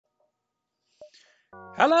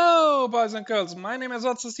Hello, boys and girls. My name is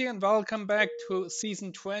Zoltan and welcome back to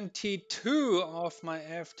season 22 of my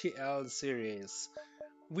FTL series.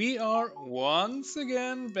 We are once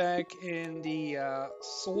again back in the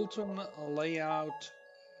Zoltan layout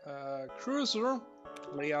Cruiser,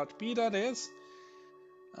 layout B that is,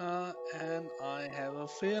 and I have a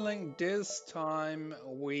feeling this time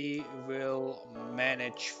we will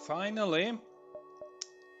manage finally.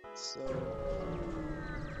 So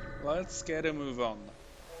let's get a move on.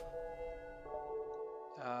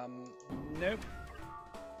 Um, nope.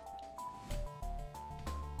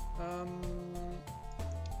 Um,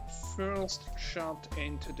 First shot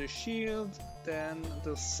into the shield, then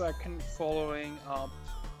the second following up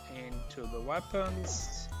into the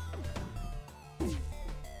weapons.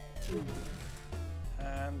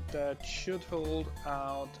 And that should hold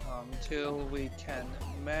out until we can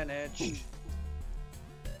manage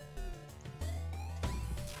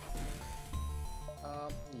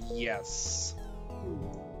yes.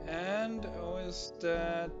 And with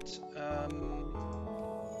that,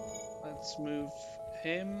 let's move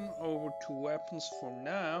him over to weapons for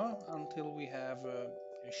now until we have a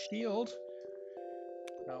shield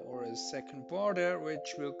or a second border,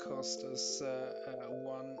 which will cost us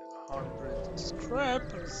 100 scrap.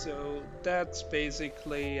 So that's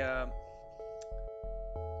basically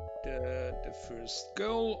the first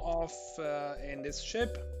goal of in this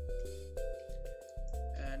ship.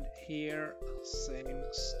 And here, same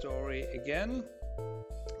story again.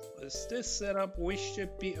 With this setup, we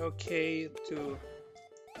should be okay to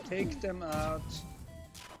take them out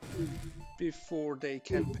before they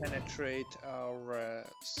can penetrate our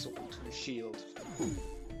Zoltan shield.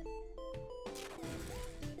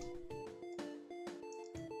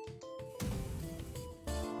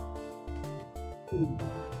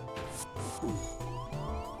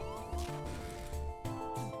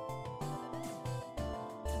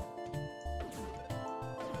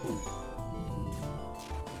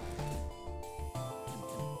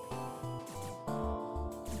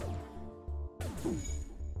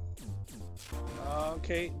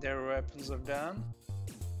 Okay, their weapons are down.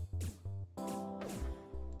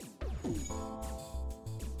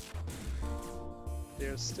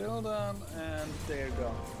 They're still down and they're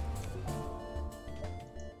gone.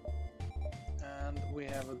 And we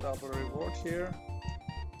have a double reward here.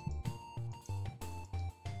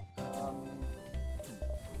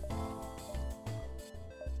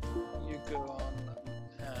 You go on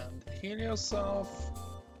and heal yourself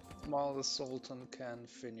while the Sultan can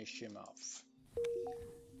finish him off.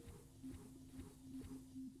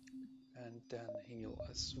 And then heal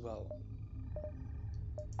as well.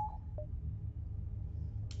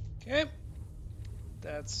 Okay,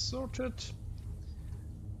 that's sorted.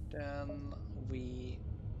 Then we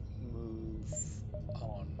move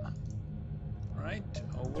on. Right,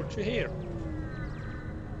 over to here.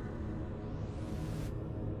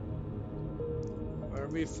 Where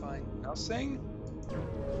we find nothing.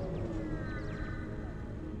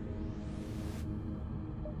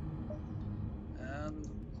 And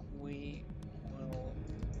we will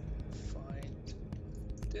find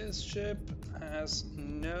this ship has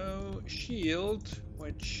no shield,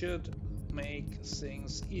 which should make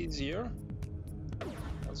things easier,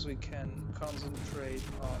 as we can concentrate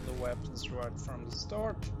on the weapons right from the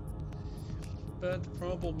start, but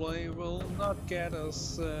probably will not get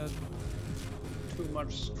us too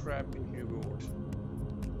much scrap in reward.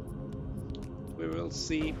 We will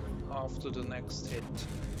see after the next hit.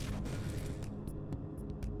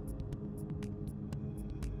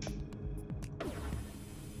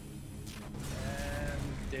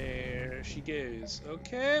 She goes.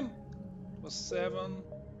 Okay, was 7,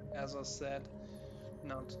 as I said,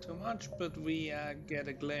 not too much, but we get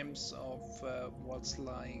a glimpse of what's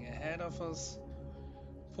lying ahead of us.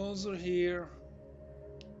 Kruiser here,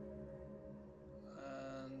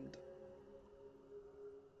 and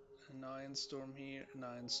an Iron Storm here, an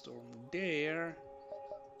Iron Storm there.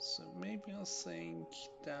 So maybe I'll sink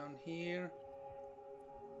down here.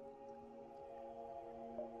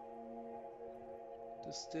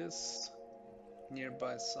 Does this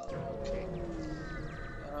nearby sun? Okay.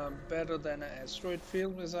 Better than an asteroid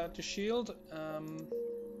field without the shield.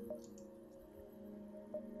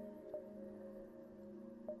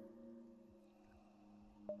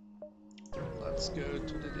 Let's go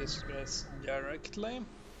to the distress directly.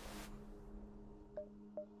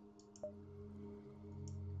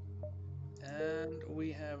 And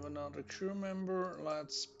we have another crew member.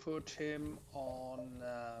 Let's put him on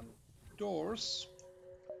doors.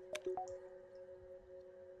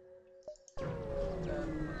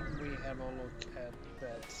 Then we have a look at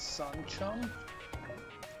that sun chum.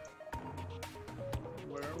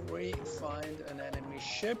 we find an enemy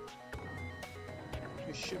ship,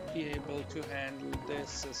 we should be able to handle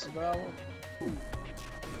this as well.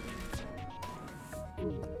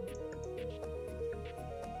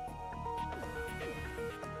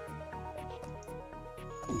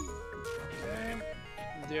 Okay,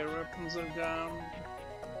 their weapons are down,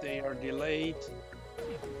 they are delayed.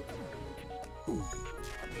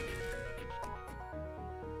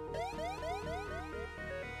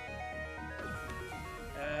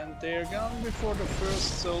 And they're gone before the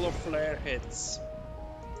first solar flare hits.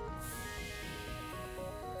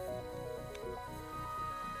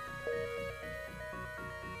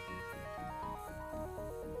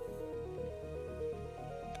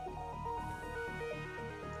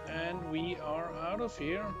 And we are out of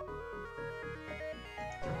here.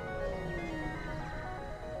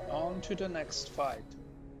 On to the next fight,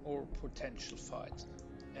 or potential fight.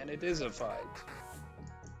 And it is a fight.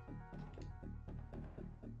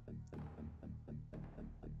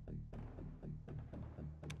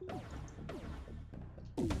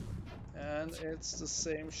 And it's the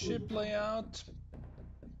same ship layout.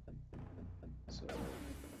 So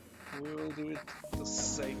we will do it the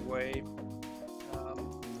same way.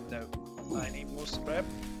 No, I need more scrap.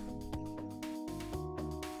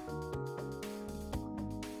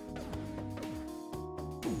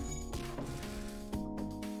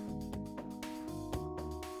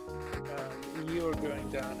 You're going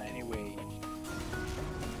down anyway.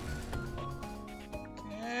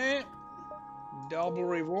 Okay, double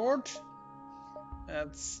reward.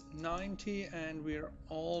 That's 90 and we're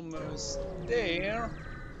almost there.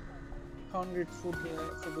 100 for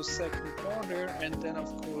the second order, and then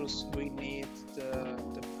of course we need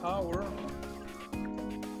the power.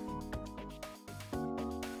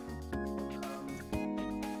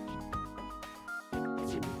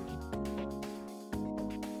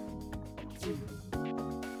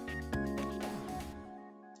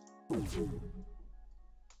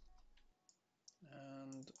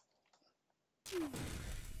 And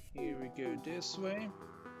here we go this way.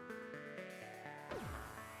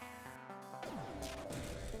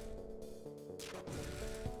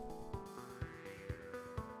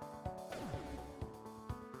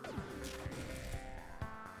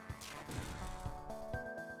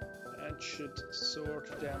 That should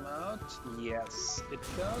sort them out. Yes, it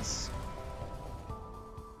does.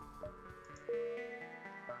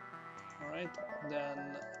 Alright,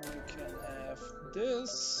 then we can have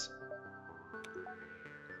this.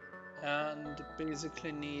 And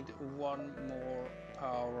basically need one more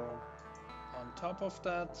power on top of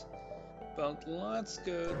that. But let's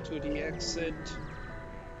go to the exit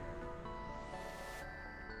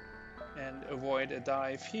and avoid a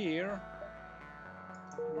dive here.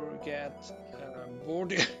 We get a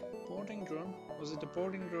boarding drone. Was it a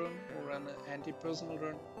boarding drone or an anti-personnel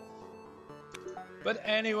drone? But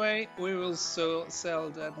anyway, we will sell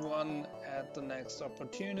that one at the next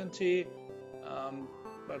opportunity.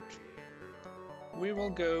 But we will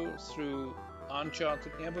go through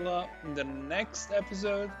Uncharted Nebula in the next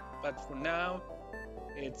episode. But for now,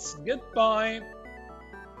 it's goodbye.